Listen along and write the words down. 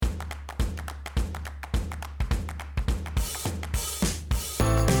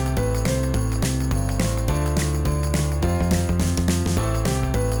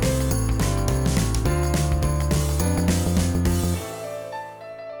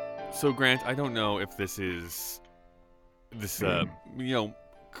So Grant, I don't know if this is this you know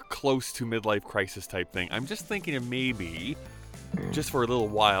close to midlife crisis type thing. I'm just thinking of maybe just for a little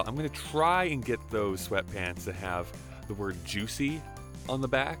while, I'm going to try and get those sweatpants that have the word juicy on the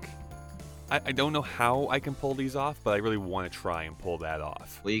back. I don't know how I can pull these off, but I really want to try and pull that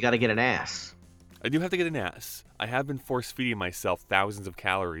off. Well, you got to get an ass. I do have to get an ass. I have been force feeding myself thousands of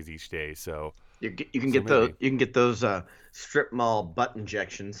calories each day, so You can so get those. maybe. You can get those strip mall butt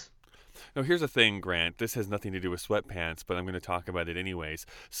injections. No, here's the thing, Grant. This has nothing to do with sweatpants, but I'm going to talk about it anyways.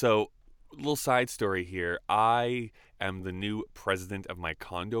 So, little side story here. I am the new president of my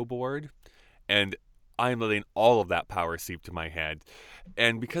condo board, and I am letting all of that power seep to my head.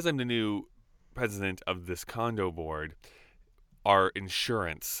 And because I'm the new president of this condo board, our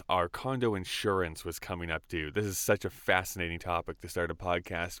condo insurance was coming up due. This is such a fascinating topic to start a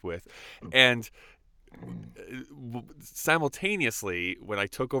podcast with. And simultaneously, when I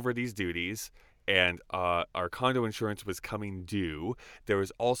took over these duties and our condo insurance was coming due, there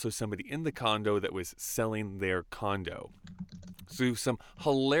was also somebody in the condo that was selling their condo. Through some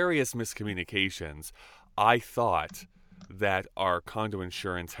hilarious miscommunications, I thought that our condo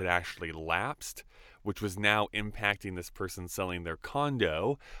insurance had actually lapsed, which was now impacting this person selling their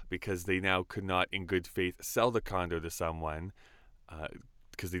condo because they now could not, in good faith, sell the condo to someone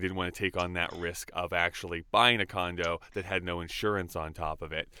because they didn't want to take on that risk of actually buying a condo that had no insurance on top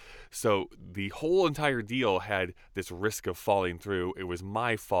of it. So the whole entire deal had this risk of falling through. It was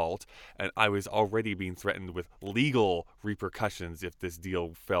my fault, and I was already being threatened with legal repercussions if this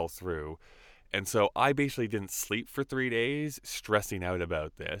deal fell through. And so I basically didn't sleep for 3 days stressing out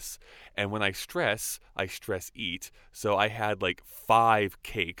about this. And when I stress eat. So I had like 5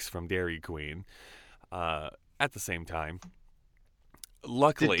 cakes from Dairy Queen at the same time.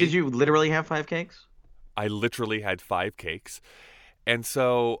 Luckily, Did you literally have 5 cakes? I literally had 5 cakes. And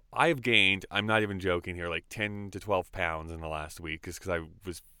so I've gained, I'm not even joking here, like 10 to 12 pounds in the last week just because I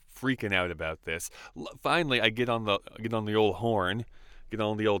was freaking out about this. Finally, I get on the old horn, get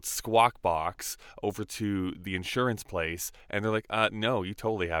on the old squawk box over to the insurance place, and they're like, no, you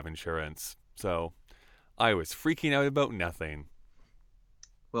totally have insurance. So I was freaking out about nothing.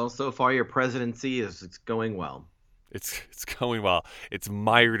 Well, so far your presidency it's going well. It's going well. It's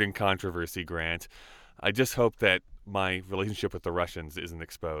mired in controversy, Grant. I just hope that my relationship with the Russians isn't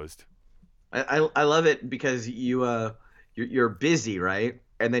exposed. I love it because you're busy, right?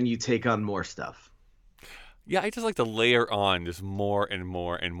 And then you take on more stuff. Yeah, I just like to layer on just more and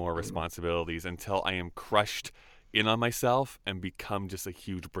more and more responsibilities until I am crushed in on myself and become just a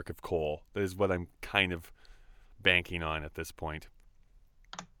huge brick of coal. That is what I'm kind of banking on at this point.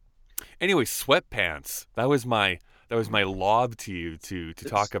 Anyway, sweatpants. That was my lob to you to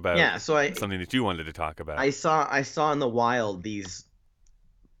talk about Yeah, so something that you wanted to talk about. I saw in the wild these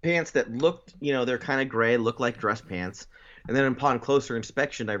pants that looked, they're kind of gray, look like dress pants. And then upon closer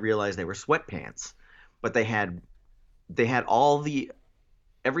inspection, I realized they were sweatpants. But they had all the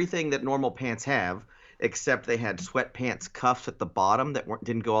everything that normal pants have, except they had sweatpants cuffs at the bottom that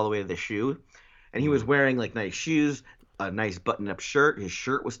didn't go all the way to the shoe. And he was Mhm. wearing like nice shoes, a nice button-up shirt. His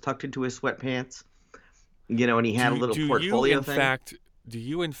shirt was tucked into his sweatpants, and he had a little Do you portfolio in thing. fact do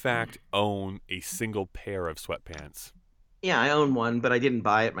you in fact own a single pair of sweatpants? Yeah, I own one, but I didn't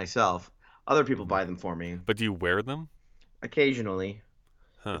buy it myself. Other people Hmm. buy them for me But do you wear them? occasionally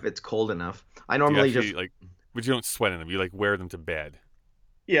Huh. if it's cold enough. I Do you normally actually just like? But you don't sweat in them. You like wear them to bed.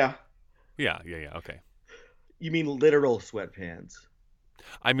 Yeah. Yeah, yeah, yeah. Okay. You mean literal sweatpants?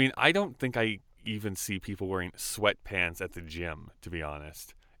 I mean, I don't think I even see people wearing sweatpants at the gym. To be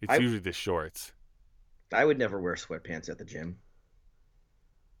honest, it's I usually the shorts. I would never wear sweatpants at the gym.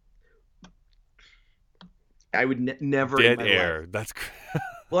 I would never in Dead my life. air. That's.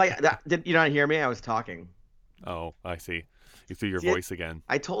 Well, did you not hear me? I was talking. Oh, I see. You threw your See, voice again.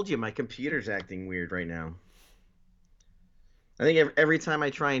 I told you my computer's acting weird right now. I think every time I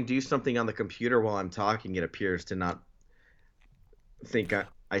try and do something on the computer while I'm talking, it appears to not think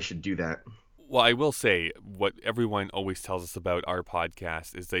I should do that. Well, I will say what everyone always tells us about our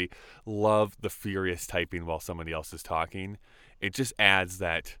podcast is they love the furious typing while somebody else is talking. It just adds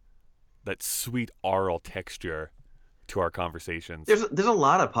that sweet oral texture to our conversations. There's a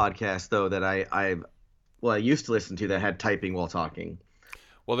lot of podcasts though that I used to listen to that had typing while talking.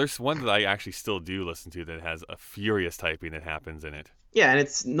 Well, there's one that I actually still do listen to that has a furious typing that happens in it. Yeah, and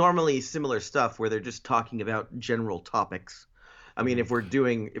it's normally similar stuff where they're just talking about general topics. I mean, Hmm. if we're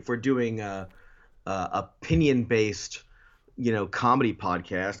doing opinion based, comedy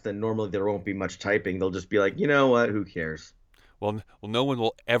podcast, then normally there won't be much typing. They'll just be like, you know what, who cares? Well, no one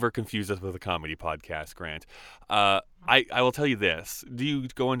will ever confuse us with a comedy podcast, Grant. I will tell you this: do you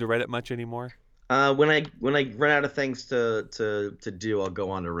go into Reddit much anymore? When I run out of things to do, I'll go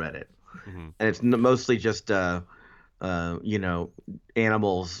on to Reddit, Hmm. and it's mostly just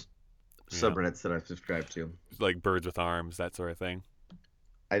animals Yeah, subreddits that I subscribe to. like Birds with Arms, that sort of thing.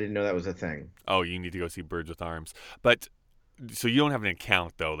 I didn't know that was a thing. Oh, you need to go see Birds with Arms. But so you don't have an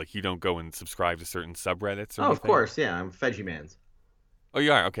account though, like you don't go and subscribe to certain subreddits or Oh, of anything. course, yeah, I'm Veggie Man's. Oh,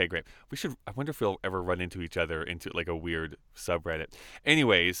 you are? Okay, great. We should. I wonder if we'll ever run into each other into like a weird subreddit.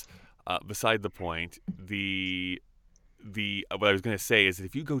 Anyways, beside the point, the what I was going to say is that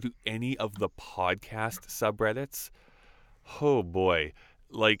if you go to any of the podcast subreddits, oh boy,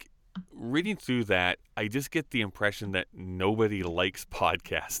 like reading through that, I just get the impression that nobody likes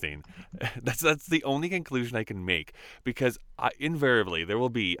podcasting. That's the only conclusion I can make because invariably there will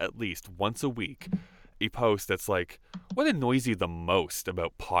be at least once a week a post that's like, what annoys you the most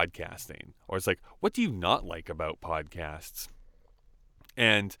about podcasting? Or it's like, what do you not like about podcasts?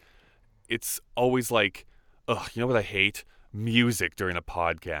 And it's always like, ugh, you know what I hate? Music during a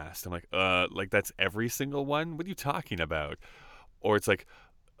podcast. I'm like that's every single one? What are you talking about? Or it's like,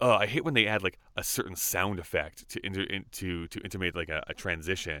 I hate when they add like a certain sound effect to intimate like a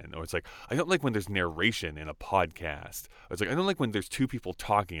transition. Or it's like I don't like when there's narration in a podcast. Or it's like I don't like when there's two people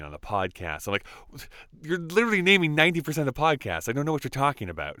talking on a podcast. I'm like, you're literally naming 90% of podcasts. I don't know what you're talking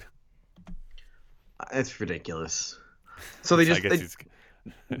about. It's ridiculous. So they So I just guess they, it's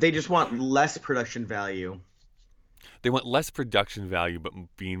they just want less production value. they want less production value but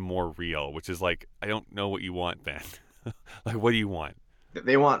being more real, which is like I don't know what you want then. Like what do you want?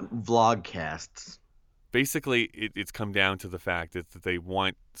 They want vlogcasts. Basically it's come down to the fact that they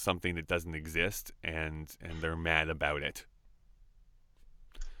want something that doesn't exist and they're mad about it.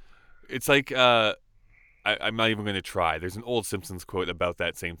 It's like I'm not even going to try. There's an old Simpsons quote about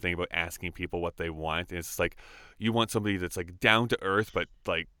that same thing about asking people what they want. And it's like you want somebody that's like down to earth but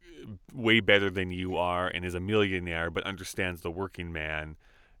like way better than you are and is a millionaire but understands the working man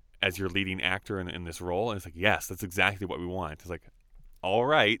as your leading actor in this role. And it's like, yes, that's exactly what we want. It's like, all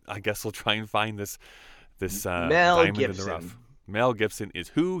right, I guess we'll try and find this Mel diamond in the Gibson. rough. Mel Gibson is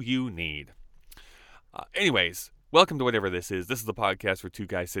who you need. Anyways, welcome to whatever this is. This is the podcast where two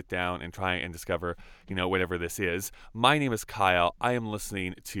guys sit down and try and discover, whatever this is. My name is Kyle. I am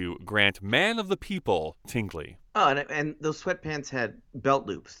listening to Grant, man of the people, Tingley. Oh, and those sweatpants had belt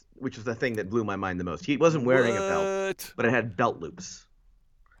loops, which was the thing that blew my mind the most. He wasn't wearing a belt, What? but it had belt loops.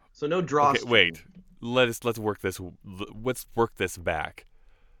 So no Okay, drawstring. wait. Let's work this. Let's work this back.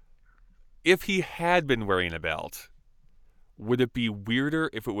 If he had been wearing a belt, would it be weirder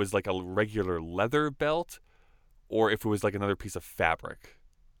if it was like a regular leather belt, or if it was like another piece of fabric,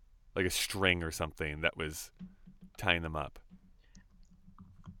 like a string or something that was tying them up?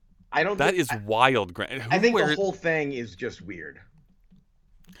 I don't. That Think, is wild, Grant. I Who think the wears whole thing is just weird.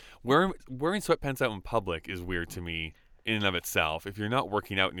 wearing sweatpants out in public is weird to me in and of itself. If you're not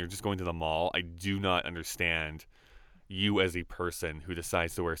working out and you're just going to the mall, I do not understand you as a person who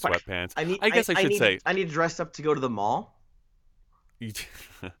decides to wear But sweatpants. I need. I guess I should need, say I need to dress up to go to the mall. you,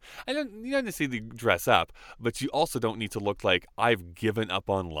 I don't. You don't necessarily dress up, but you also don't need to look like I've given up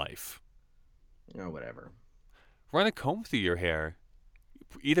on life. Oh, whatever. Run a comb through your hair.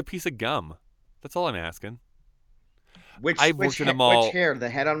 Eat a piece of gum. That's all I'm asking. I've worked in a mall. Which hair? The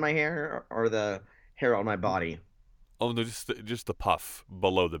head on my hair or the hair on my body? Oh no, just the puff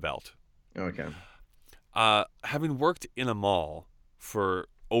below the belt. Okay. Having worked in a mall for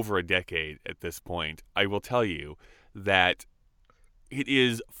over a decade at this point, I will tell you that it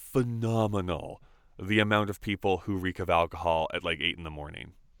is phenomenal the amount of people who reek of alcohol at like 8 in the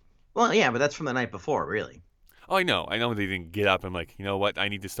morning. Well, yeah, but that's from the night before, really. Oh, I know they didn't get up and like, you know what, I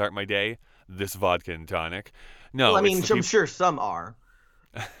need to start my day? This vodka and tonic. No, Well, I it's mean, the I'm sure some are.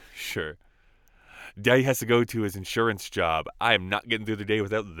 Sure. Daddy has to go to his insurance job. I am not getting through the day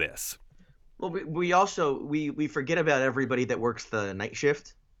without this. Well, we also we forget about everybody that works the night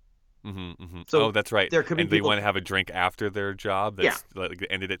shift. Mm-hmm, mm-hmm. So oh, that's right. there could be And they people. want to have a drink after their job that's like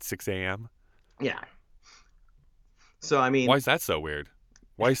ended at 6 a.m.? Yeah. So I mean, Why is that so weird?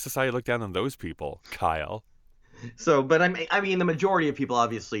 Why does society look down on those people, Kyle? but I mean, the majority of people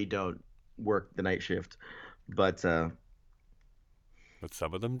obviously don't work the night shift, but But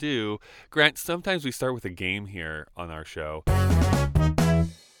some of them do. Grant, sometimes we start with a game here on our show.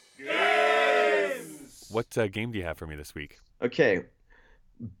 Games! What game do you have for me this week? okay.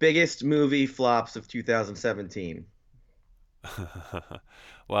 Biggest movie flops of 2017.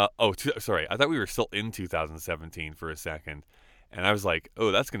 Well, sorry. I thought we were still in 2017 for a second. And I was like,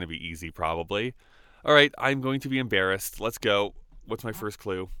 oh, that's going to be easy probably. All right, I'm going to be embarrassed. Let's go. What's my first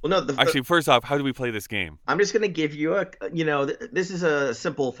clue? Well, no, Actually, first off, how do we play this game? I'm just going to give you this is a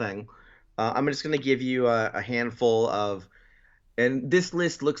simple thing. I'm just going to give you a handful of, and this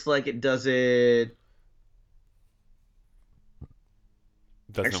list looks like it does it.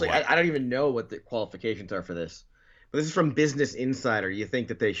 Doesn't Actually, what? I don't even know what the qualifications are for this. But this is from Business Insider. You think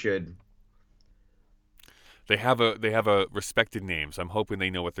that they should? They have a respected name, so I'm hoping they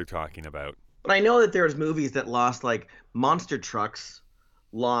know what they're talking about. But I know that there's movies that lost, like Monster Trucks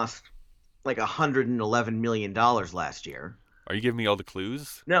lost like $111 million last year. Are you giving me all the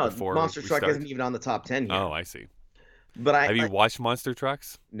clues No, before Monster we Truck start? isn't even on the top 10 here. Oh, I see. But Have you watched Monster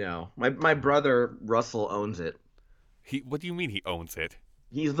Trucks? no, my brother Russell owns it. What do you mean he owns it?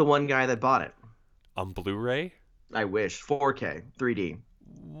 He's the one guy that bought it. On Blu-ray? I wish 4K 3D.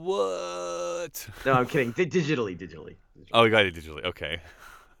 What? No, I'm kidding. Digitally. Oh, you got it digitally. Okay.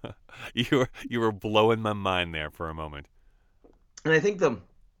 You were blowing my mind there for a moment. And I think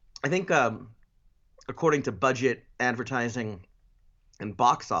according to budget, advertising, and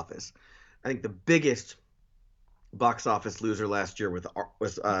box office, I think the biggest box office loser last year was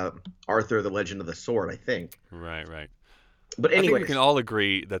Arthur: The Legend of the Sword. I think. Right. But I think we anyways, can all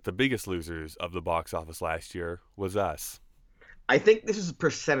agree that the biggest losers of the box office last year was us. I think this is a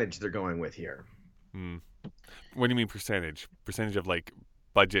percentage they're going with here. Hmm. What do you mean percentage? Percentage of like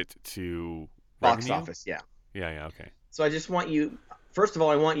budget to Box revenue? office, yeah. Yeah. Okay. So I just want you, first of all,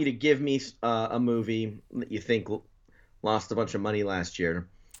 I want you to give me a movie that you think lost a bunch of money last year,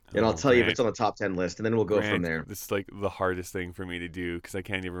 and I'll Oh, tell you if Grant. it's on the top 10 list, and then we'll go from Grant, there. this is like the hardest thing for me to do because I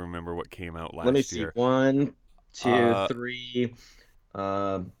can't even remember what came out Let me last see. year. One, two, Uh, three.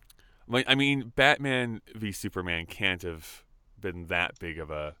 Uh, I mean, Batman v Superman can't have been that big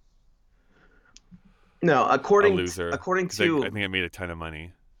of no, a loser according because I to think it made a ton of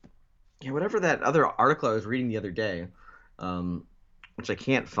money. yeah, whatever that other article I was reading the other day, which I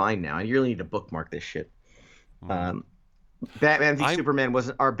can't find now. I really need to bookmark this shit. Hmm. Um, Batman v I'm Superman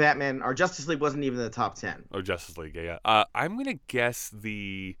wasn't our Justice League wasn't even in the top 10. Oh, Justice League, yeah. I'm gonna guess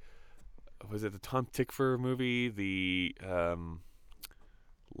was it the Tom Tickfer movie?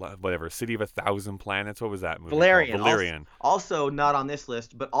 Whatever, City of a Thousand Planets. What was that movie called? Valerian, Valerian. also not on this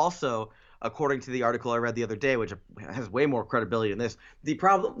list, but also according to the article I read the other day, which has way more credibility than this.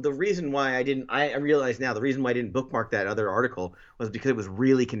 The reason why I realize now the reason why I didn't bookmark that other article was because it was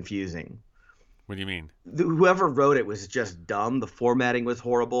really confusing. What do you mean? Whoever wrote it was just dumb. The formatting was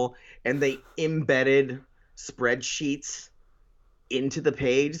horrible, and they embedded spreadsheets into the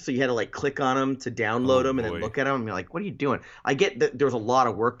page, so you had to like click on them to download Oh them and then boy. look at them. And you're like, what are you doing? I get that there was a lot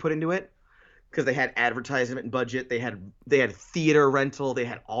of work put into it because they had advertisement budget, they had theater rental, they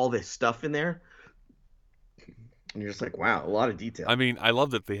had all this stuff in there, and you're just like, wow, a lot of detail. I mean, I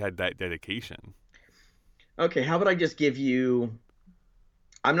love that they had that dedication. Okay, how about I just give you?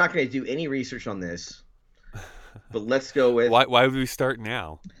 I'm not going to do any research on this, but Why would we start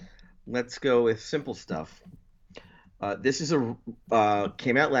now? let's go with simple stuff. This is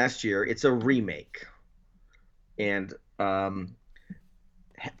came out last year. It's a remake, and had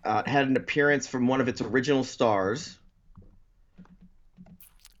an appearance from one of its original stars.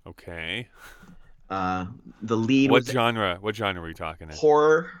 Okay. The lead What was genre? What genre are we talking in?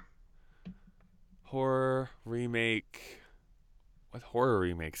 horror. Horror remake. What horror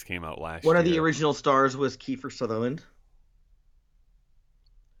remakes came out One last of the year? original stars was Kiefer Sutherland.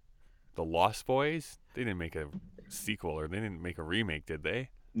 The Lost Boys? They didn't make a sequel or they didn't make a remake, did they?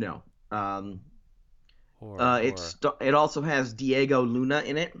 No. Horror. It also has Diego Luna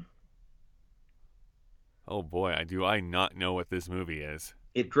in it. Oh boy, I not know what this movie is.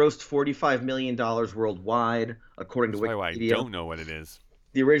 It grossed $45 million worldwide, according to That's probably why I Wikipedia. don't know what it is.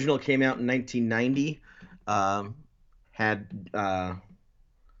 The original came out in 1990. Had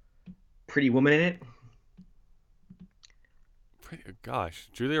Pretty Woman in it. Gosh,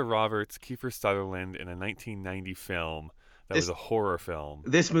 Julia Roberts, Kiefer Sutherland in a 1990 film that This was a horror film.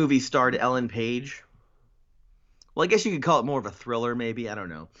 this movie starred Ellen Page. Well, I guess you could call it more of a thriller, maybe. I don't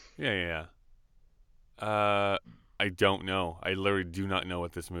know. Yeah. I don't know. I literally do not know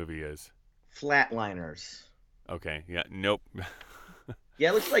what this movie is. Flatliners. Okay, yeah, nope. Yeah,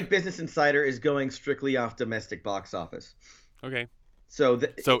 it looks like Business Insider is going strictly off domestic box office. Okay, So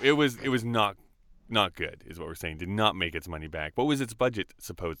so it was not good, is what we're saying. Did not make its money back. What was its budget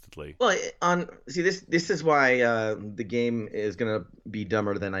supposedly? well, this is why the game is gonna be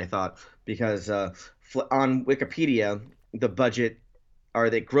dumber than I thought, because on Wikipedia the budget or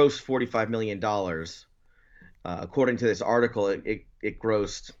they grossed $45 million. According to this article, it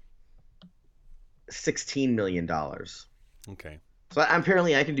grossed $16 million. Okay, So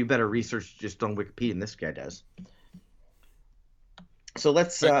apparently I can do better research just on Wikipedia than this guy does. So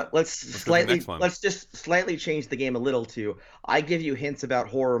let's Right. Let's go to the slightly next one. let's just slightly change the game a little to I give you hints about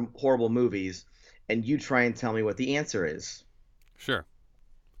horrible movies, and you try and tell me what the answer is. Sure.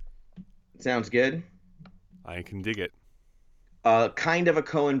 Sounds good. I can dig it. Kind of a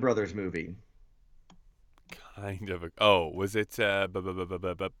Coen Brothers movie. Kind of a. Oh, was it?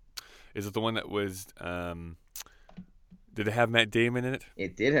 Is it the one that was? Did it have Matt Damon in it?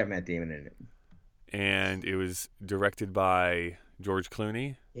 It did have Matt Damon in it. And it was directed by George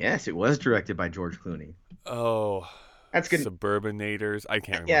Clooney. Yes, it was directed by George Clooney. Oh, That's good. Suburbanators. I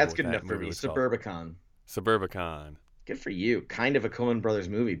can't remember. Yeah, that's what good that enough for movie me. was called. Suburbicon. Suburbicon. Good for you. Kind of a Coen Brothers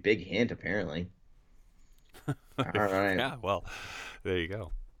movie. Big hint, apparently. All right. Yeah. Well, there you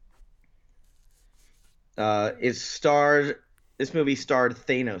go. It starred. This movie starred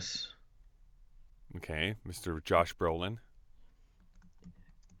Thanos. Okay, Mr. Josh Brolin.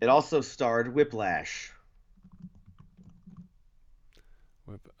 It also starred Whiplash.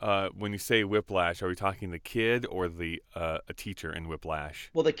 When you say Whiplash, are we talking the kid or the a teacher in Whiplash?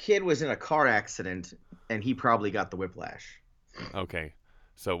 Well, the kid was in a car accident, and he probably got the whiplash. Okay,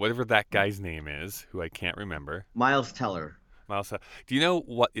 so whatever that guy's name is, who I can't remember, Miles Teller. Miles. Do you know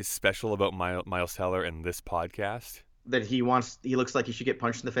what is special about Miles Teller and this podcast? That he looks like he should get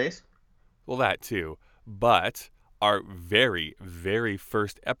punched in the face. Well, that too, but our very, very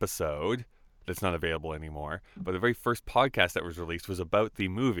first episode that's not available anymore, but the very first podcast that was released was about the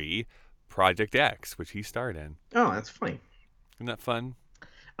movie Project X, which he starred in. Oh, that's funny. Isn't that fun?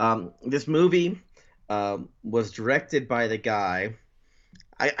 This movie was directed by the guy.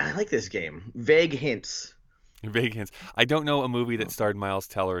 I like this game. Vague hints. Vague hints. I don't know a movie that starred Miles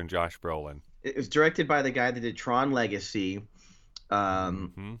Teller and Josh Brolin. It was directed by the guy that did Tron Legacy.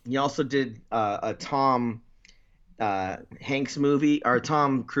 He also did a Tom Hanks movie or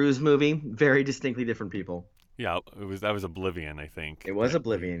Tom Cruise movie. Very distinctly different people. Yeah, that was Oblivion, I think. It was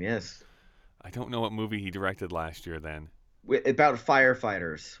Oblivion, yes. I don't know what movie he directed last year then. About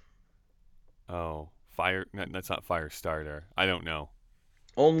firefighters. Oh, Fire. No, that's not Firestarter. I don't know.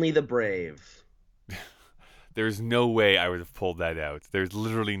 Only the Brave. There's no way I would have pulled that out. There's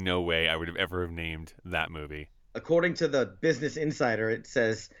literally no way I would have ever have named that movie. According to the Business Insider, it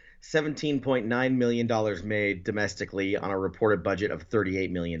says $17.9 million made domestically on a reported budget of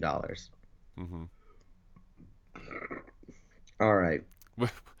 $38 million. Mm-hmm. All right. Did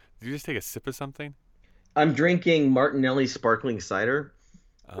you just take a sip of something? I'm drinking Martinelli sparkling cider.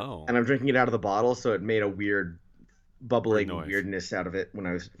 Oh. And I'm drinking it out of the bottle, so it made a weird bubbling weirdness out of it when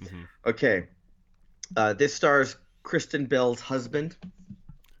I was... Mm-hmm. Okay. This stars Kristen Bell's husband.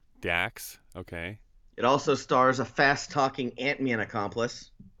 Dax. Okay. It also stars a fast-talking Ant-Man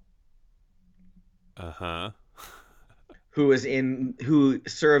accomplice. Uh-huh. Who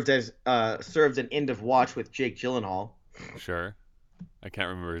served an End of Watch with Jake Gyllenhaal. Sure. I can't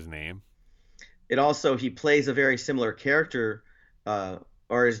remember his name. He plays a very similar character,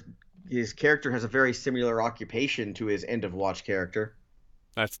 or his character has a very similar occupation to his End of Watch character.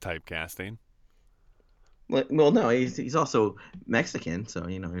 That's typecasting. Well, no, he's also Mexican, so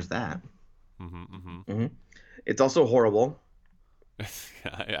there's that. Mm-hmm, mm-hmm. Mm-hmm. It's also horrible.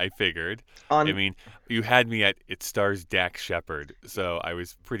 I figured. I mean, you had me at it stars Dax Shepard, so I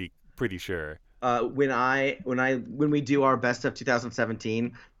was pretty sure. When we do our best of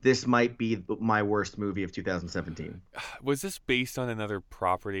 2017, this might be my worst movie of 2017. Was this based on another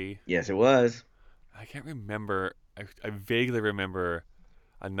property? Yes, it was. I can't remember. I vaguely remember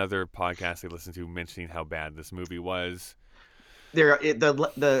another podcast I listened to mentioning how bad this movie was.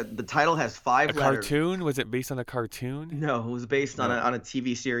 The title has 5 letters. Cartoon? Was it based on a cartoon? No, it was based on a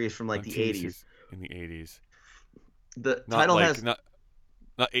TV series from like the 80s. In the 80s. The title has not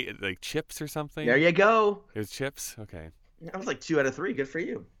like Chips or something. There you go. It was Chips. Okay. That was like 2 out of 3. Good for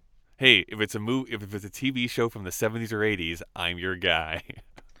you. Hey, if it's a TV show from the 70s or 80s, I'm your guy.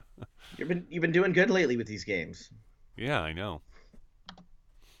 You've been doing good lately with these games. Yeah, I know.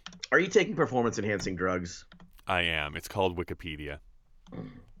 Are you taking performance enhancing drugs? I am. It's called Wikipedia.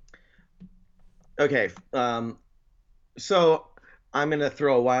 Okay. So I'm gonna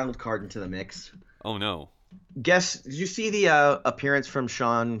throw a wild card into the mix. Oh no. Did you see the appearance from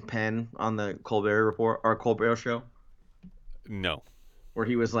Sean Penn on the Colbert Report or Colbert Show? No. Where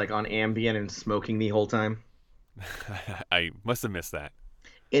he was like on Ambien and smoking the whole time? I must have missed that.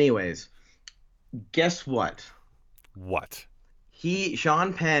 Anyways, guess what? What?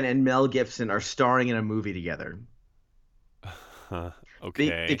 Sean Penn and Mel Gibson are starring in a movie together.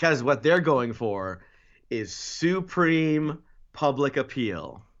 Okay. Because what they're going for is supreme public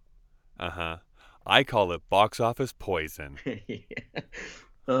appeal. Uh-huh. I call it box office poison.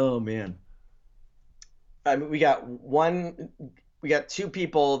 Oh man. I mean, we got two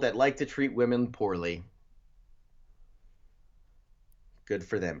people that like to treat women poorly. Good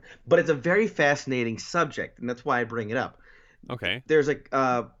for them. But it's a very fascinating subject, and that's why I bring it up. Okay. There's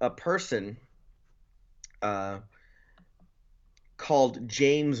a person uh, called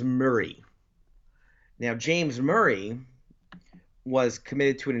James Murray. Now, James Murray was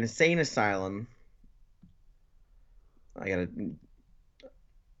committed to an insane asylum. I gotta.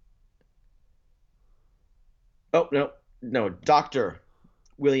 Oh no, no, Doctor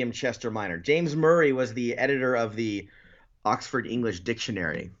William Chester Minor. James Murray was the editor of the Oxford English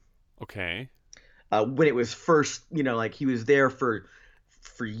Dictionary Okay. when it was first. Like he was there for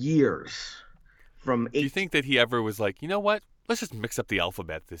years, from Do you eight. think that he ever was like, you know what? Let's just mix up the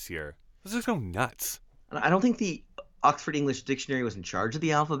alphabet this year. Let's just go nuts. I don't think the Oxford English Dictionary was in charge of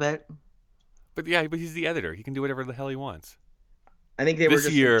the alphabet. But yeah, but he's the editor. He can do whatever the hell he wants. I think they were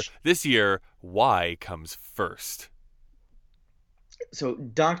just This year, Y comes first. so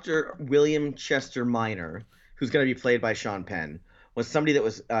Dr. William Chester Minor, who's going to be played by Sean Penn, was somebody that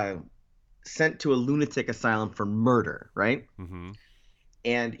was sent to a lunatic asylum for murder, right? Mm-hmm.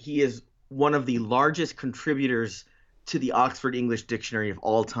 And he is one of the largest contributors to the Oxford English Dictionary of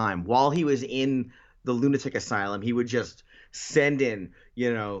all time. While he was in the lunatic asylum, he would just send in,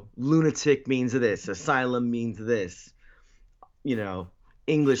 lunatic means this, asylum means this,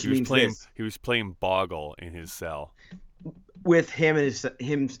 English means this. He was playing Boggle in his cell. With him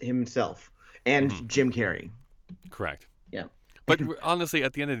and himself and Jim Carrey. Correct. Yeah. But honestly,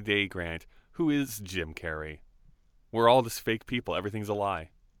 at the end of the day, Grant, who is Jim Carrey? We're all just fake people. Everything's a lie.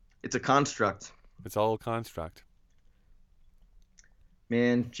 It's a construct. It's all a construct.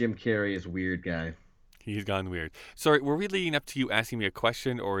 Man, Jim Carrey is a weird guy. He's gone weird. Sorry, were we leading up to you asking me a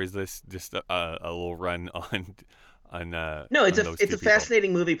question, or is this just a little run on No, it's on a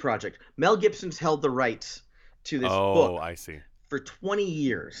fascinating movie project. Mel Gibson's held the rights to this book. Oh, I see. For 20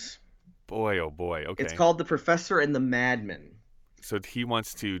 years. Boy, oh boy. Okay. It's called The Professor and the Madman. So he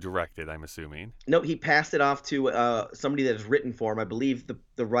wants to direct it, I'm assuming. No, he passed it off to somebody that has written for him. I believe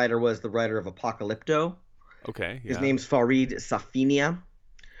the writer was the writer of Apocalypto. Okay. Yeah. His name's Farid Safinia.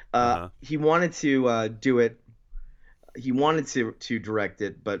 He wanted to do it. He wanted to direct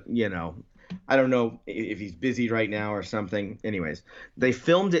it, but I don't know if he's busy right now or something. Anyways, they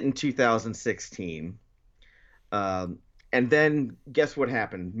filmed it in 2016. And then guess what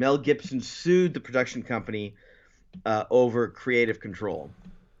happened? Mel Gibson sued the production company over creative control,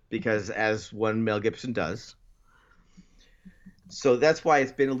 because as one Mel Gibson does. So that's why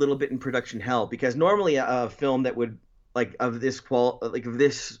it's been a little bit in production hell, because normally a film that would of this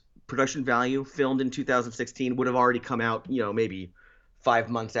production value, filmed in 2016, would have already come out, maybe 5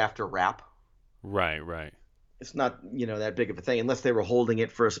 months after wrap. Right. It's not, that big of a thing unless they were holding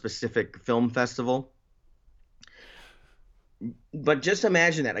it for a specific film festival. But just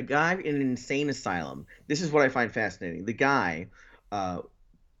imagine that, a guy in an insane asylum. This is what I find fascinating. The guy,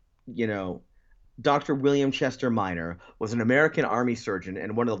 Dr. William Chester Minor, was an American Army surgeon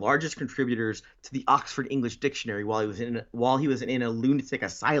and one of the largest contributors to the Oxford English Dictionary while he was in a lunatic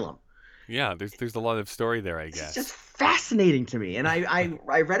asylum. Yeah, there's a lot of story there, I guess. It's just fascinating to me. And I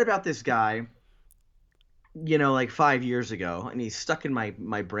read about this guy, 5 years ago, and he's stuck in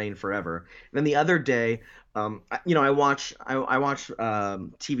my brain forever. And then the other day, I watch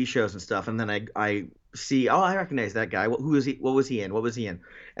TV shows and stuff, and then I see, oh, I recognize that guy. Who is he? What was he in?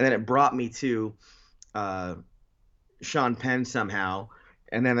 And then it brought me to Sean Penn somehow,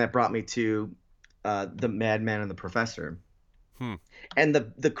 and then that brought me to the Madman and the Professor. And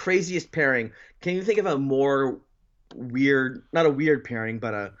the craziest pairing. Can you think of a more weird, not a weird pairing,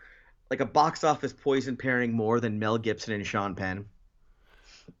 but a box office poison pairing more than Mel Gibson and Sean Penn?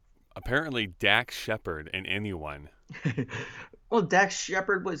 Apparently, Dax Shepard and anyone. Well, Dax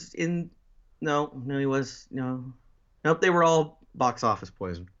Shepard was in. No, he was no. Nope, they were all box office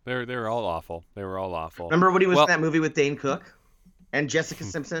poison. They were all awful. They were all awful. Remember when he was in that movie with Dane Cook and Jessica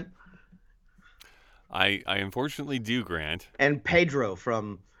Simpson? I unfortunately do, Grant. And Pedro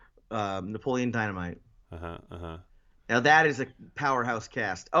from Napoleon Dynamite. Now that is a powerhouse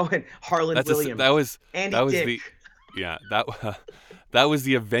cast. Oh, and Harlan Williams. Andy Dick. That was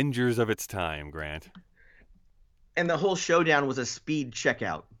the Avengers of its time, Grant. And the whole showdown was a speed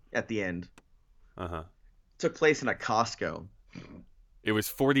checkout at the end. Took place in a Costco. It was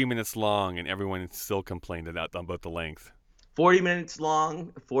 40 minutes long, and everyone still complained about the length. 40 minutes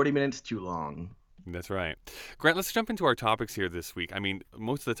long, 40 minutes too long. That's right. Grant, let's jump into our topics here this week. I mean,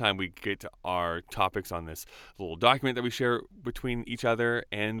 most of the time we get to our topics on this little document that we share between each other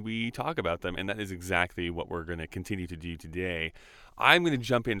and we talk about them, and that is exactly what we're going to continue to do today. I'm going to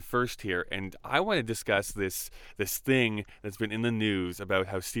jump in first here, and I want to discuss this thing that's been in the news about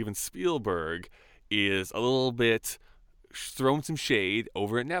how Steven Spielberg is a little bit thrown some shade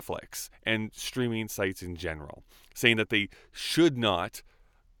over at Netflix and streaming sites in general, saying that they should not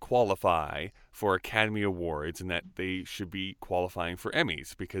qualify for Academy Awards and that they should be qualifying for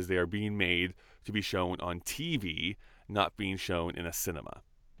Emmys because they are being made to be shown on TV, not being shown in a cinema.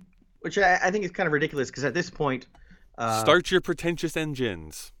 Which I think is kind of ridiculous because at this point, Start your pretentious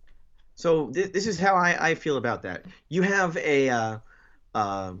engines. so this is how I feel about that. You have a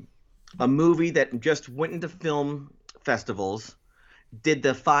movie that just went into film festivals, did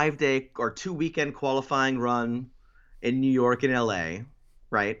the 5 day or 2 weekend qualifying run in New York and LA,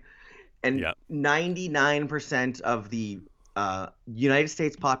 right? And Yeah. 99% of the United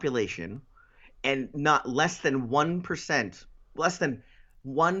States population, and not less than 1%, less than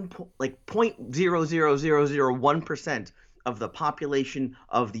like 0.00001% of the population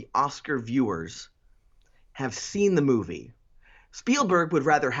of the Oscar viewers have seen the movie. Spielberg would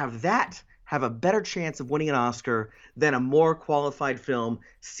rather have that have a better chance of winning an Oscar than a more qualified film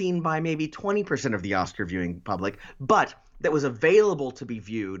seen by maybe 20% of the Oscar viewing public, but that was available to be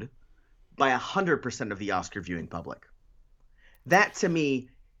viewed by 100% of the Oscar viewing public. That to me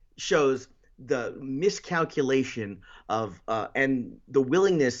shows the miscalculation of and the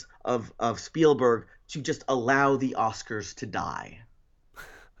willingness of Spielberg to just allow the Oscars to die.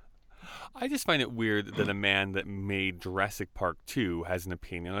 I just find it weird that a man that made Jurassic Park 2 has an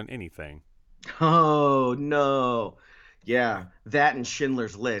opinion on anything. Oh no. Yeah, that and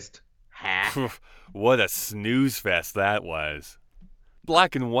Schindler's List. Ha. What a snooze fest that was.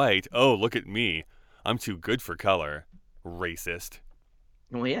 Black and white. Oh, look at me. I'm too good for color. Racist.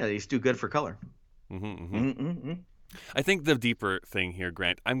 Well, yeah, he's too good for color. Mm-mm-mm. I think the deeper thing here,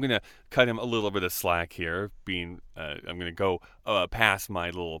 Grant, I'm going to cut him a little bit of slack here, I'm going to go past my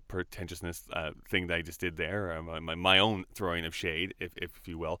little pretentiousness thing that I just did there, my own throwing of shade, if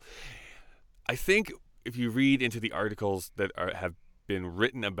you will. I think if you read into the articles that have been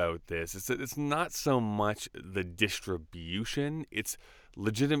written about this, it's not so much the distribution, it's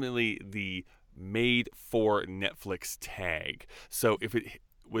legitimately the made for Netflix tag. So if it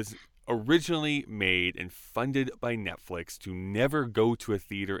was originally made and funded by Netflix to never go to a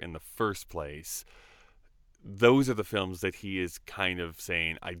theater in the first place, those are the films that he is kind of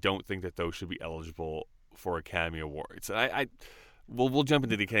saying, I don't think that those should be eligible for Academy Awards. We'll jump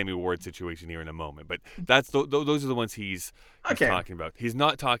into the Academy Award situation here in a moment, but those are the ones he's talking about. He's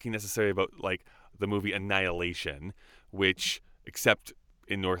not talking necessarily about like the movie Annihilation, which, except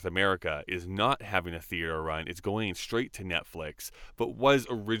in North America, is not having a theater run. It's going straight to Netflix, but was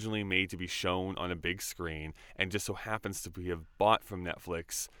originally made to be shown on a big screen and just so happens to be bought from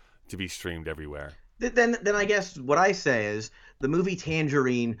Netflix to be streamed everywhere. Then I guess what I say is the movie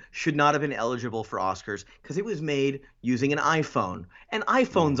Tangerine should not have been eligible for Oscars because it was made using an iPhone, and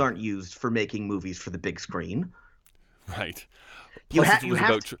iPhones aren't used for making movies for the big screen. Right. You have to use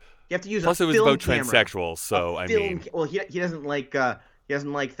plus a it was film about camera. transsexuals, so I mean, well, he doesn't like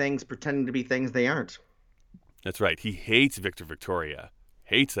things pretending to be things they aren't. That's right. He hates Victor Victoria.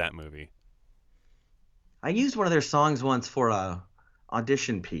 Hates that movie. I used one of their songs once for a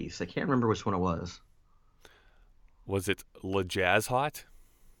audition piece. I can't remember which one it was. Was it Le Jazz Hot?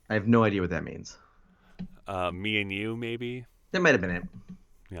 I have no idea what that means. Me and You, maybe? That might have been it.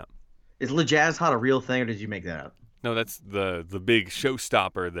 Yeah. Is Le Jazz Hot a real thing, or did you make that up? No, that's the big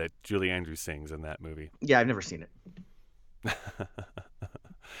showstopper that Julie Andrews sings in that movie. Yeah, I've never seen it.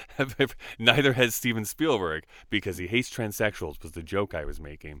 Neither has Steven Spielberg because he hates transsexuals was the joke I was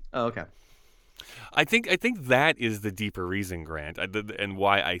making. Oh, okay. I think that is the deeper reason, Grant, and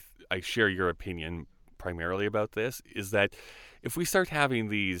why I share your opinion primarily about this is that if we start having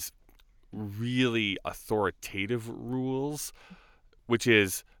these really authoritative rules, which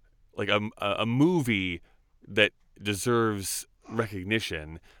is like a movie that deserves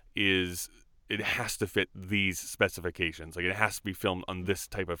recognition it has to fit these specifications. Like it has to be filmed on this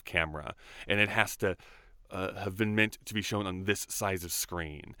type of camera, and it has to have been meant to be shown on this size of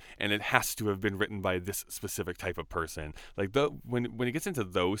screen, and it has to have been written by this specific type of person. Like when it gets into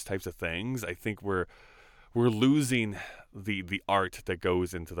those types of things, I think we're losing the art that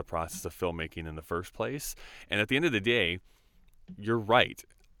goes into the process of filmmaking in the first place. And at the end of the day, you're right.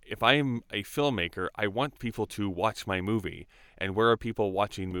 If I am a filmmaker, I want people to watch my movie. And where are people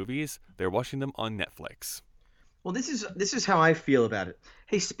watching movies? They're watching them on Netflix. Well, this is how I feel about it.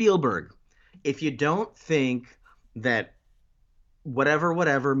 Hey, Spielberg, if you don't think that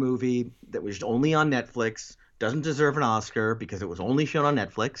whatever movie that was only on Netflix doesn't deserve an Oscar because it was only shown on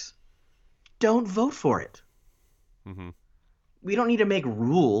Netflix, don't vote for it. Mm-hmm. We don't need to make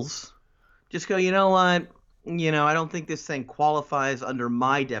rules. Just go, you know what? I don't think this thing qualifies under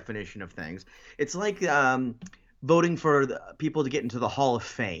my definition of things. It's like voting for people to get into the Hall of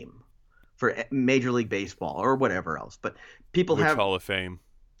Fame for Major League Baseball or whatever else. But people Which have Hall of Fame?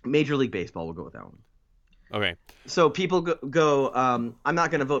 Major League Baseball. We'll go with that one. Okay. So people go I'm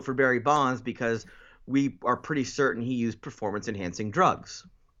not going to vote for Barry Bonds because we are pretty certain he used performance-enhancing drugs.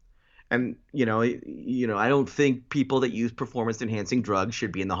 And I don't think people that use performance-enhancing drugs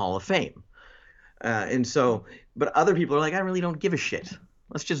should be in the Hall of Fame. But other people are like, I really don't give a shit.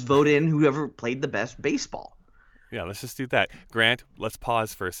 Let's just vote in whoever played the best baseball. Yeah, let's just do that. Grant, let's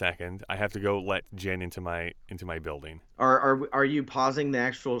pause for a second. I have to go let Jen into my building. Are you pausing the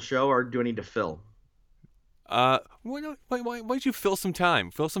actual show, or do I need to fill? Why don't you fill some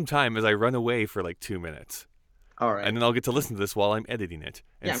time? Fill some time as I run away for like 2 minutes. All right. And then I'll get to listen to this while I'm editing it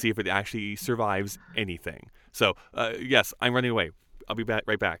and Yeah. see if it actually survives anything. So, yes, I'm running away. I'll be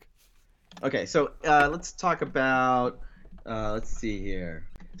right back. Okay, so let's talk about, let's see here.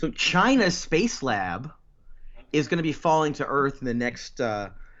 So China's space lab is going to be falling to Earth in the next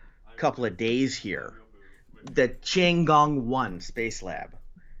couple of days here. The Tiangong-1 space lab.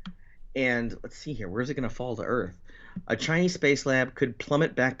 And let's see here, where's it going to fall to Earth? A Chinese space lab could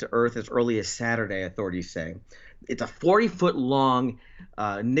plummet back to Earth as early as Saturday, authorities say. It's a 40-foot long,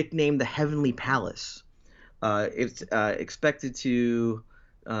 nicknamed the Heavenly Palace. It's expected to,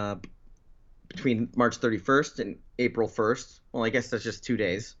 between March 31st and April 1st. Well, I guess that's just 2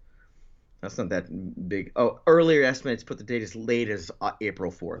 days. That's not that big. Oh, earlier estimates put the date as late as April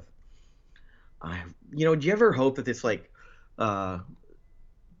 4th. Do you ever hope that this, like,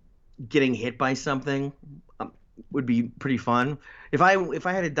 getting hit by something would be pretty fun? If I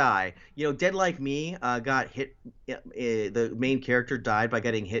had to die, Dead Like Me got hit. The main character died by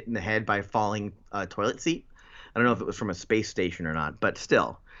getting hit in the head by a falling toilet seat. I don't know if it was from a space station or not, but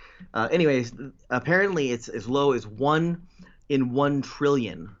still. Anyways, apparently it's as low as 1 in 1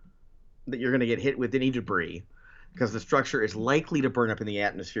 trillion that you're going to get hit with any debris, because the structure is likely to burn up in the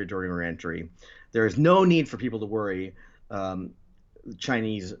atmosphere during re-entry. There is no need for people to worry.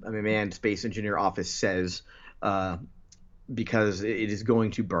 Chinese manned space engineer office says, because it is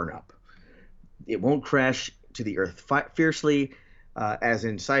going to burn up. It won't crash to the Earth fiercely, as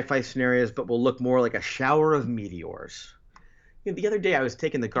in sci-fi scenarios, but will look more like a shower of meteors. The other day I was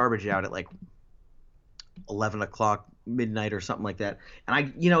taking the garbage out at like 11 o'clock, midnight or something like that.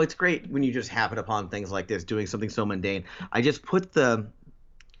 And it's great when you just happen upon things like this, doing something so mundane. I just put the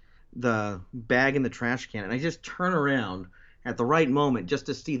bag in the trash can, and I just turn around at the right moment just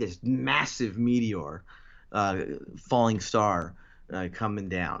to see this massive meteor, falling star, coming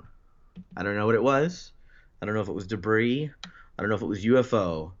down. I don't know what it was. I don't know if it was debris. I don't know if it was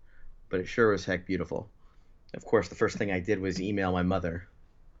UFO, but it sure was heck beautiful. Of course, the first thing I did was email my mother,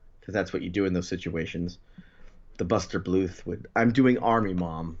 because that's what you do in those situations. The Buster Bluth would, I'm doing Army,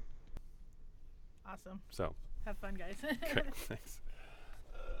 Mom. Awesome. So, Have fun, guys. okay, thanks.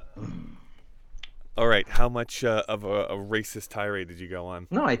 All right, how much of a racist tirade did you go on?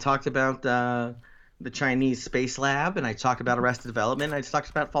 No, I talked about the Chinese space lab, and I talked about Arrested Development, and I just talked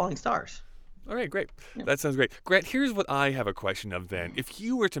about Falling Stars. All right, great. Yeah. That sounds great. Grant, here's what I have a question of then. If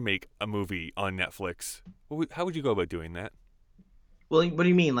you were to make a movie on Netflix, how would you go about doing that? Well, what do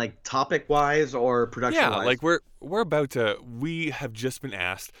you mean, like topic-wise or production-wise? Yeah, like we have just been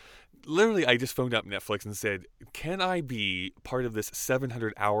asked. Literally, I just phoned up Netflix and said, can I be part of this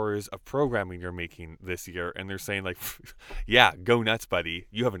 700 hours of programming you're making this year? And they're saying, like, yeah, go nuts, buddy.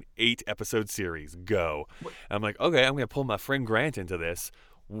 You have an 8-episode series. Go. And I'm like, okay, I'm going to pull my friend Grant into this.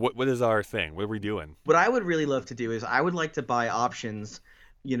 What is our thing? What are we doing? What I would really love to do is I would like to buy options,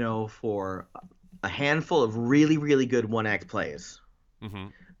 for a handful of really, really good one-act plays. Mm-hmm.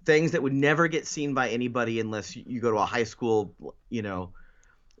 Things that would never get seen by anybody unless you go to a high school,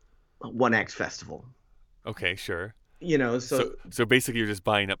 one-act festival. Okay, sure. So basically you're just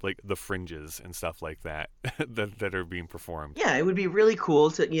buying up like the fringes and stuff like that that are being performed. yeah, it would be really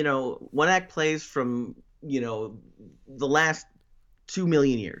cool to, one-act plays from, the last 2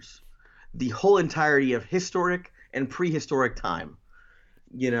 million years. The whole entirety of historic and prehistoric time.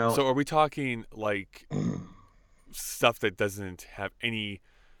 So are we talking like stuff that doesn't have any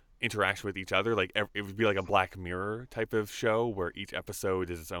interaction with each other? Like it would be like a Black Mirror type of show where each episode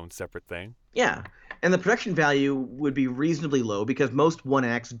is its own separate thing? Yeah. And the production value would be reasonably low because most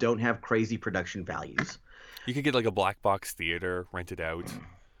one-acts don't have crazy production values. You could get like a black box theater rented out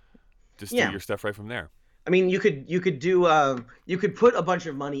Just do Yeah. your stuff right from there. I mean, you could put a bunch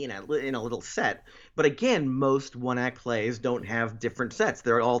of money in a little set, but again, most one act plays don't have different sets.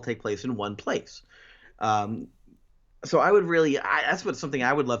 They all take place in one place. Um, so that's something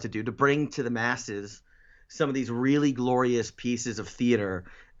I would love to do, to bring to the masses some of these really glorious pieces of theater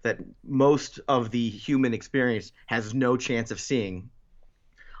that most of the human experience has no chance of seeing.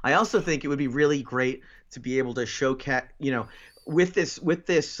 I also think it would be really great to be able to with this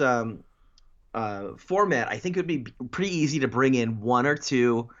format. I think it would be pretty easy to bring in one or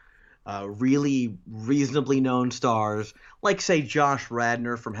two really reasonably known stars, like say Josh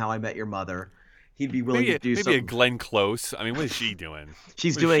Radnor from How I Met Your Mother. He'd be willing to do maybe a something. Glenn Close. I mean, what is she doing?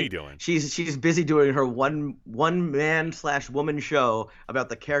 She's What is she doing? She's busy doing her one man / woman show about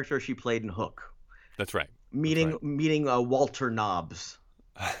the character she played in Hook. That's right. Meeting Walter Nobbs.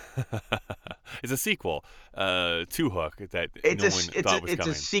 It's a sequel to Hook that It's no one thought was it's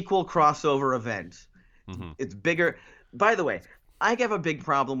coming. a sequel crossover event. Mhm. It's bigger. By the way, I have a big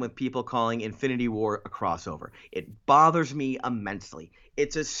problem with people calling Infinity War a crossover. It bothers me immensely.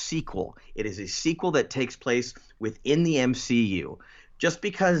 It's a sequel. It is a sequel that takes place within the MCU. Just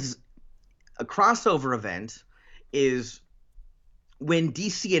because a crossover event is when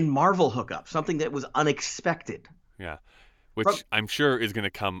DC and Marvel hook up, something that was unexpected. Yeah. Which I'm sure is going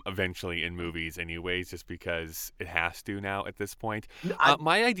to come eventually in movies anyways, just because it has to now at this point.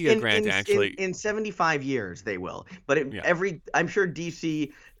 My idea, Grant, actually... In 75 years, they will. But Yeah. I'm sure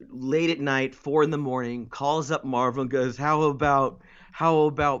DC, late at night, 4 a.m, calls up Marvel and goes, how about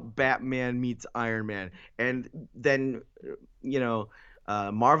Batman meets Iron Man? And then,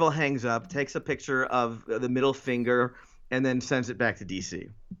 Marvel hangs up, takes a picture of the middle finger, and then sends it back to DC.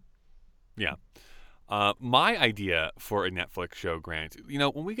 Yeah. My idea for a Netflix show, Grant,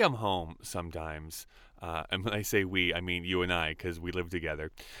 when we come home sometimes, and when I say we, I mean you and I, because we live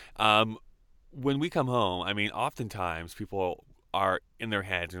together. When we come home, I mean, oftentimes people are in their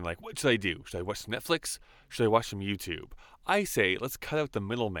heads and like, what should I do? Should I watch Netflix? Should I watch some YouTube? I say, let's cut out the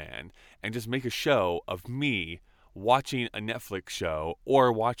middleman and just make a show of me watching a Netflix show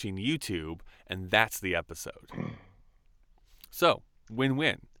or watching YouTube, and that's the episode. So,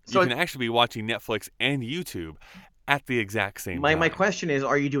 win-win. You can actually be watching Netflix and YouTube at the exact same time. My question is,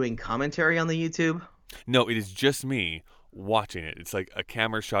 are you doing commentary on the YouTube? No, it is just me watching it. It's like a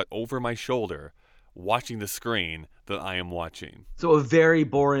camera shot over my shoulder, watching the screen that I am watching. So a very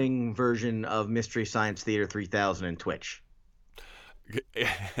boring version of Mystery Science Theater 3000 and Twitch.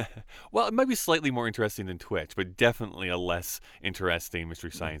 Well, it might be slightly more interesting than Twitch, but definitely a less interesting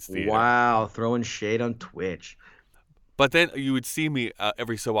Mystery Science Theater. Wow, throwing shade on Twitch. But then you would see me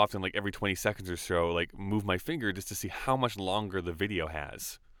every so often, like every 20 seconds or so, like move my finger just to see how much longer the video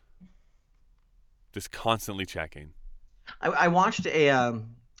has. Just constantly checking. I watched a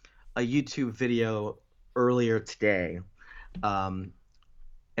YouTube video earlier today, and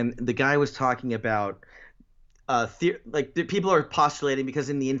the guy was talking about people are postulating, because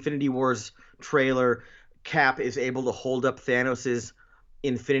in the Infinity Wars trailer, Cap is able to hold up Thanos'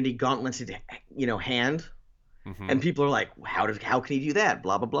 Infinity Gauntlets hand. Mm-hmm. And people are like, how can he do that?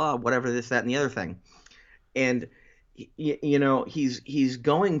 Blah, blah, blah, whatever, this, that, and the other thing. And, he's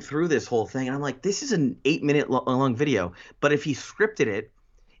going through this whole thing. And I'm like, this is an 8-minute long video. But if he scripted it,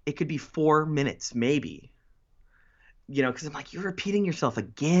 it could be 4 minutes, maybe. Because I'm like, you're repeating yourself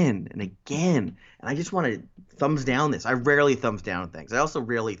again and again. And I just want to thumbs down this. I rarely thumbs down things. I also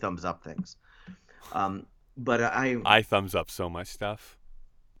rarely thumbs up things. But I thumbs up so much stuff.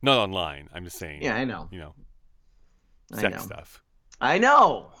 Not online. I'm just saying. Yeah, I know. Sex stuff. I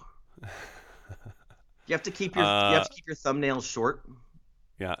know. You have to keep your thumbnails short.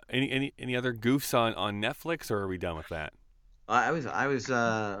 Yeah. Any other goofs on Netflix, or are we done with that? I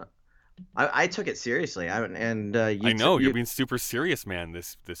took it seriously. I know you're being super serious, man.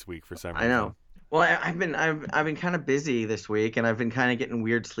 This week for some reason. I know. Well, I've been kind of busy this week, and I've been kind of getting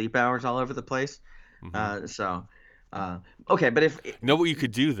weird sleep hours all over the place. Mm-hmm. Okay, but if what you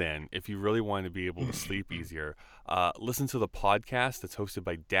could do then, if you really want to be able to sleep easier, listen to the podcast that's hosted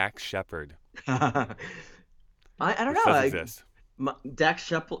by Dax Shepard. I don't know. Does exist.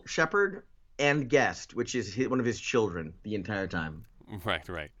 Dax Shepard and Guest, which is one of his children, the entire time. Right.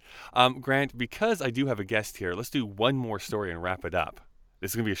 Grant, because I do have a guest here, let's do one more story and wrap it up.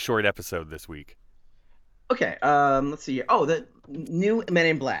 This is gonna be a short episode this week. Okay. Let's see. Oh, the new Men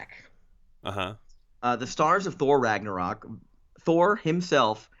in Black. The stars of Thor Ragnarok, Thor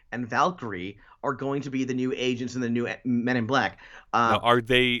himself, and Valkyrie are going to be the new agents in the new Men in Black. Now, are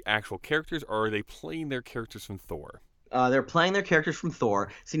they actual characters, or are they playing their characters from Thor? They're playing their characters from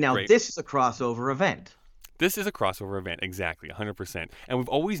Thor. See, now Great. This is a crossover event. This is a crossover event, exactly, 100%. And we've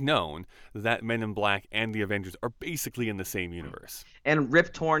always known that Men in Black and the Avengers are basically in the same universe. And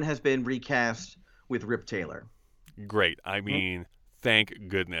Rip Torn has been recast with Rip Taylor. Great. I mean, thank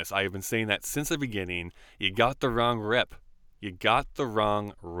goodness. I have been saying that since the beginning. You got the wrong Rip. You got the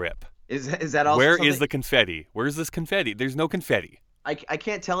wrong Rip. Is that also Where something? is the confetti? Where's this confetti? There's no confetti. I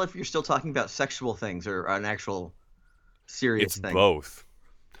can't tell if you're still talking about sexual things or an actual serious It's thing. both.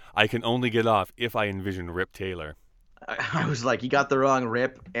 I can only get off if I envision Rip Taylor. I was like, you got the wrong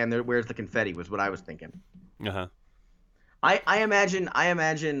Rip, and where's the confetti? Was what I was thinking. Uh-huh. I imagine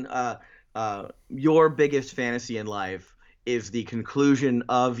your biggest fantasy in life is the conclusion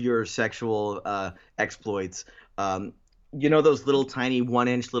of your sexual exploits. You know those little tiny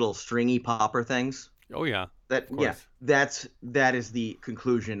 1-inch little stringy popper things? Oh, yeah. That course. that is the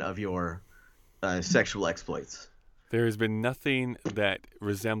conclusion of your sexual exploits. There has been nothing that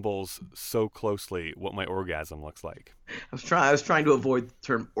resembles so closely what my orgasm looks like. I was trying to avoid the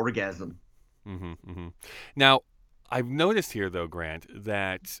term orgasm. Now, I've noticed here, though, Grant,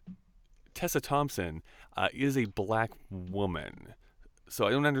 that Tessa Thompson is a black woman. So I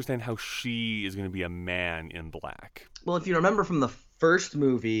don't understand how she is going to be a man in black. Well, if you remember from the first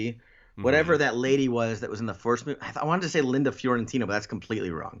movie, whatever that lady was that was in the first movie, I wanted to say Linda Fiorentino, but that's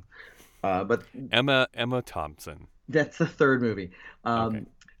completely wrong. But Emma Thompson. that's the third movie. Okay.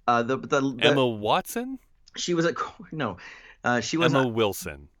 The Emma Watson? She was she was Emma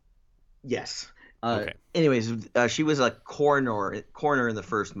Wilson. yes. Okay. Anyways, she was a coroner in the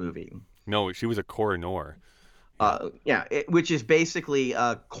first movie. No, she was a coroner. Which is basically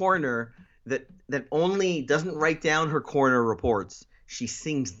a coroner that only doesn't write down her coroner reports. She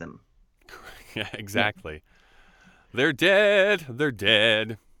sings them. Yeah, exactly. They're dead. They're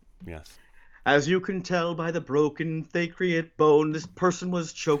dead. Yes. As you can tell by the broken sacred bone, this person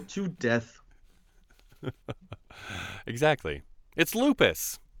was choked to death. Exactly. It's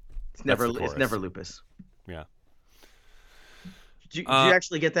lupus. It's never That's the chorus. lupus. Yeah. Did you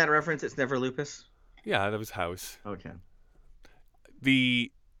actually get that reference? It's never lupus? Yeah, that was House. Okay.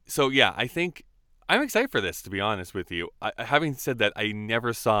 I think I'm excited for this, to be honest with you. Having said that, I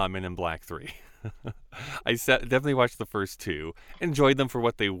never saw Men in Black 3. I definitely watched the first two, enjoyed them for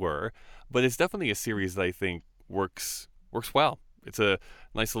what they were, but it's definitely a series that I think works well. It's a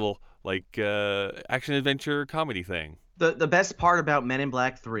nice little action adventure comedy thing. The best part about Men in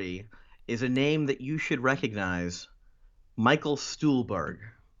Black 3 is a name that you should recognize, Michael Stuhlbarg.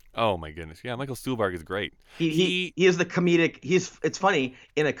 Oh my goodness. Yeah, Michael Stuhlbarg is great. He is the comedic. It's funny,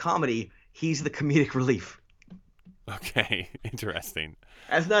 in a comedy, he's the comedic relief. Okay, interesting.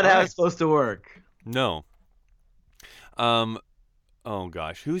 That's not how it's supposed to work. No. Oh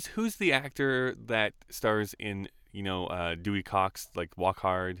gosh, who's the actor that stars in Dewey Cox, like Walk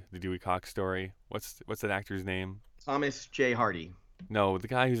Hard, the Dewey Cox story? What's that actor's name? Thomas J. Hardy. No, the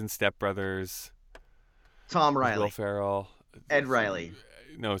guy who's in Step Brothers. Tom Will Riley. Ferrell. Ed Riley.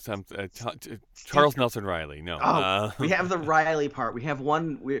 No, Charles Nelson Riley. No. We have the Riley part. We have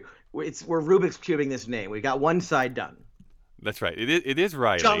one. We're Rubik's cubing this name. We got one side done. That's right. It is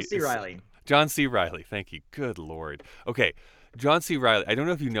Riley. John C. Riley. John C. Riley. Thank you. Good Lord. Okay, John C. Riley. I don't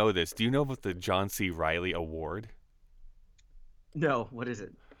know if you know this. Do you know about the John C. Riley Award? No. What is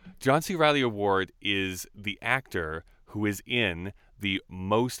it? John C. Riley Award is the actor who is in the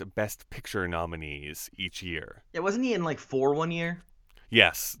most Best Picture nominees each year. Yeah, wasn't he in like 4 one year?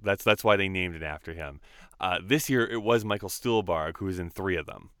 Yes, that's why they named it after him. This year it was Michael Stuhlbarg, who was in 3 of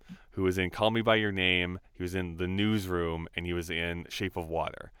them. Who was in Call Me by Your Name, he was in The Newsroom, and he was in Shape of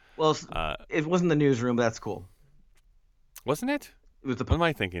Water. Well, it wasn't The Newsroom, but that's cool. Wasn't it? It was the What am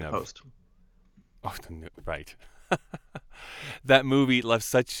I thinking of? Post. Oh, right. That movie left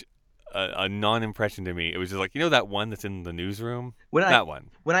such a non-impression to me. It was just like, that one that's in The Newsroom? That one.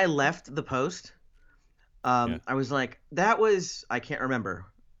 When I left the Post, I was like, that was, I can't remember.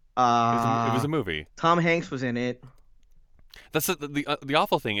 It was a movie. Tom Hanks was in it. That's the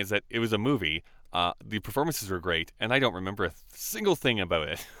awful thing is that it was a movie. The performances were great, and I don't remember a single thing about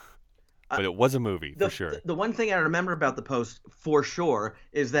it. But it was a movie, for sure. The one thing I remember about the Post, for sure,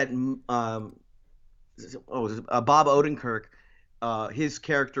 is that Bob Odenkirk, his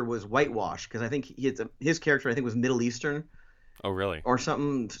character was whitewashed, because I think his character was Middle Eastern. Oh, really? Or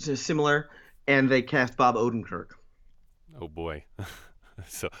something similar, and they cast Bob Odenkirk. Oh, boy.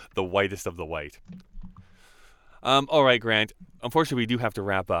 So, the whitest of the white. All right, Grant. Unfortunately, we do have to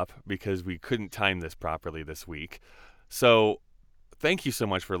wrap up because we couldn't time this properly this week. So, thank you so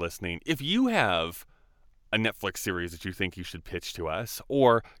much for listening. If you have a Netflix series that you think you should pitch to us,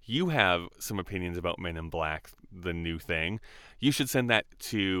 or you have some opinions about Men in Black, the new thing, you should send that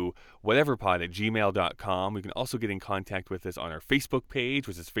to whateverpod@gmail.com. You can also get in contact with us on our Facebook page,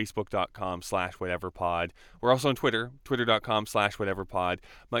 which is facebook.com/whateverpod. We're also on Twitter, twitter.com/whateverpod.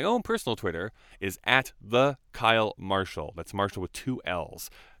 My own personal Twitter is @TheKyleMarshall. That's Marshall with 2 L's.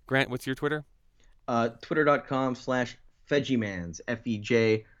 Grant, what's your Twitter? Twitter.com/Fejimans,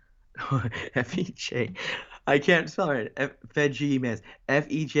 F-E-J, F-E-J, I can't spell it, Fejimans,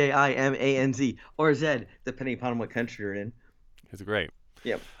 F-E-J-I-M-A-N-Z, or Z, depending upon what country you're in. It's great.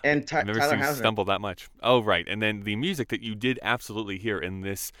 Yep, and I've never Tyler seen you Hausner. stumble that much. Oh, right. And then the music that you did absolutely hear in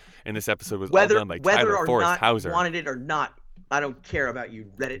this episode was all Whether done by Tyler or Forrest not Hauser. wanted it or not, I don't care about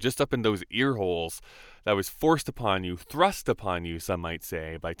you, Reddit. Just up in those ear holes that was forced upon you, thrust upon you, some might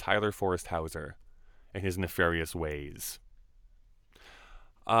say, by Tyler Forrest Hauser and his nefarious ways.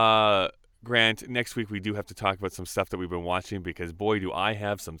 Grant, next week we do have to talk about some stuff that we've been watching, because boy, do I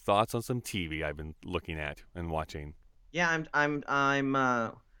have some thoughts on some TV I've been looking at and watching. Yeah, I'm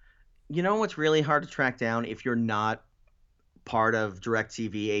you know what's really hard to track down if you're not part of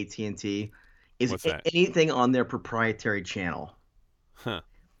DirecTV, AT&T, is What's that? anything on their proprietary channel. Huh.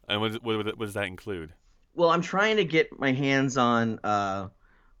 And what does that include? Well, I'm trying to get my hands on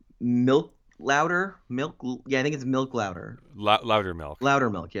Milk Louder. Yeah, I think it's Milk Louder. Louder Milk. Louder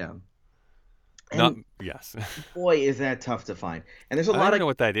Milk, yeah. Not And yes. boy, is that tough to find. And there's a I lot don't of know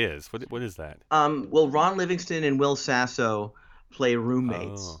what that is. What is that? well, Ron Livingston and Will Sasso play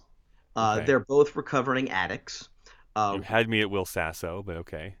roommates. Okay. They're both recovering addicts. You had me at Will Sasso, but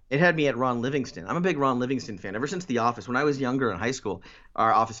okay. It had me at Ron Livingston. I'm a big Ron Livingston fan. Ever since The Office, when I was younger in high school,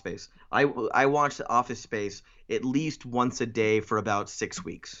 our Office Space, I watched The Office Space at least once a day for about 6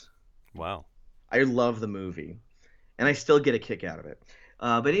 weeks. Wow. I love the movie, and I still get a kick out of it.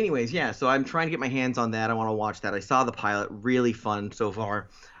 But anyways, yeah, so I'm trying to get my hands on that. I want to watch that. I saw the pilot. Really fun so far.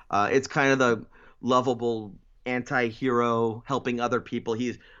 It's kind of the lovable anti-hero helping other people.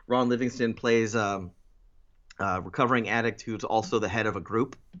 Ron Livingston plays recovering addict who's also the head of a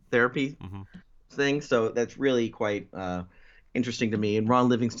group therapy thing. So that's really quite interesting to me. And Ron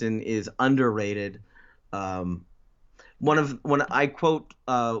Livingston is underrated. When I quote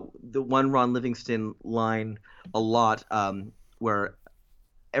the one Ron Livingston line a lot, where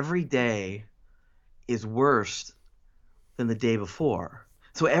every day is worse than the day before.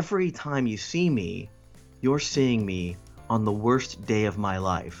 So every time you see me, you're seeing me on the worst day of my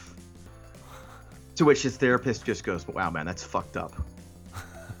life. To which his therapist just goes, wow, man, that's fucked up.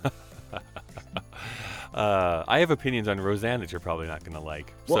 I have opinions on Roseanne that you're probably not going to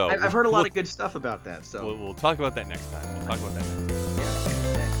like. Well, So I've heard a lot of good stuff about that. So we'll talk about that next time. We'll talk about that next time. Yeah.